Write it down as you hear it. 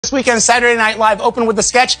this weekend, Saturday Night Live opened with a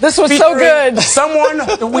sketch. This was so good. Someone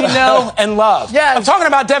that we know and love. Yes. I'm talking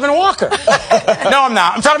about Devon Walker. No, I'm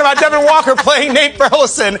not. I'm talking about Devon Walker playing Nate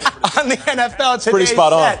Burleson on the NFL Today. Pretty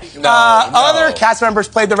spot on. Other cast members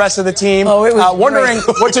played the rest of the team, wondering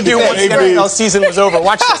what to do once the NFL season was over.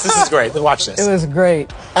 Watch this. This is great. Watch this. It was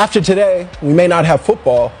great. After today, we may not have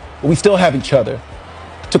football, but we still have each other.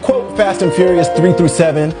 To quote Fast and Furious 3 through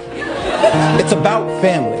 7, it's about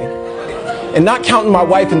family. And not counting my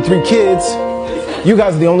wife and 3 kids, you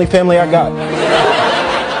guys are the only family I got.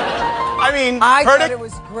 I mean, I thought it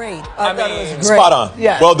was great. I thought it was great. Spot on.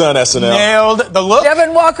 Yeah. Well done, SNL. Nailed the look.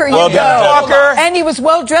 Devon Walker, Well you done, know. Walker. And he was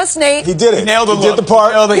well dressed, Nate. He did it. He nailed the He look. did the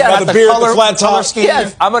part. Got The beard, color, the flat color top. scheme.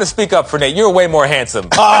 Yes. I'm going to speak up for Nate. You're way more handsome.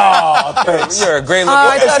 Oh, thanks. You're a great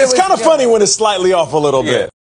I looking. thought it It's was kind of good. funny when it's slightly off a little bit.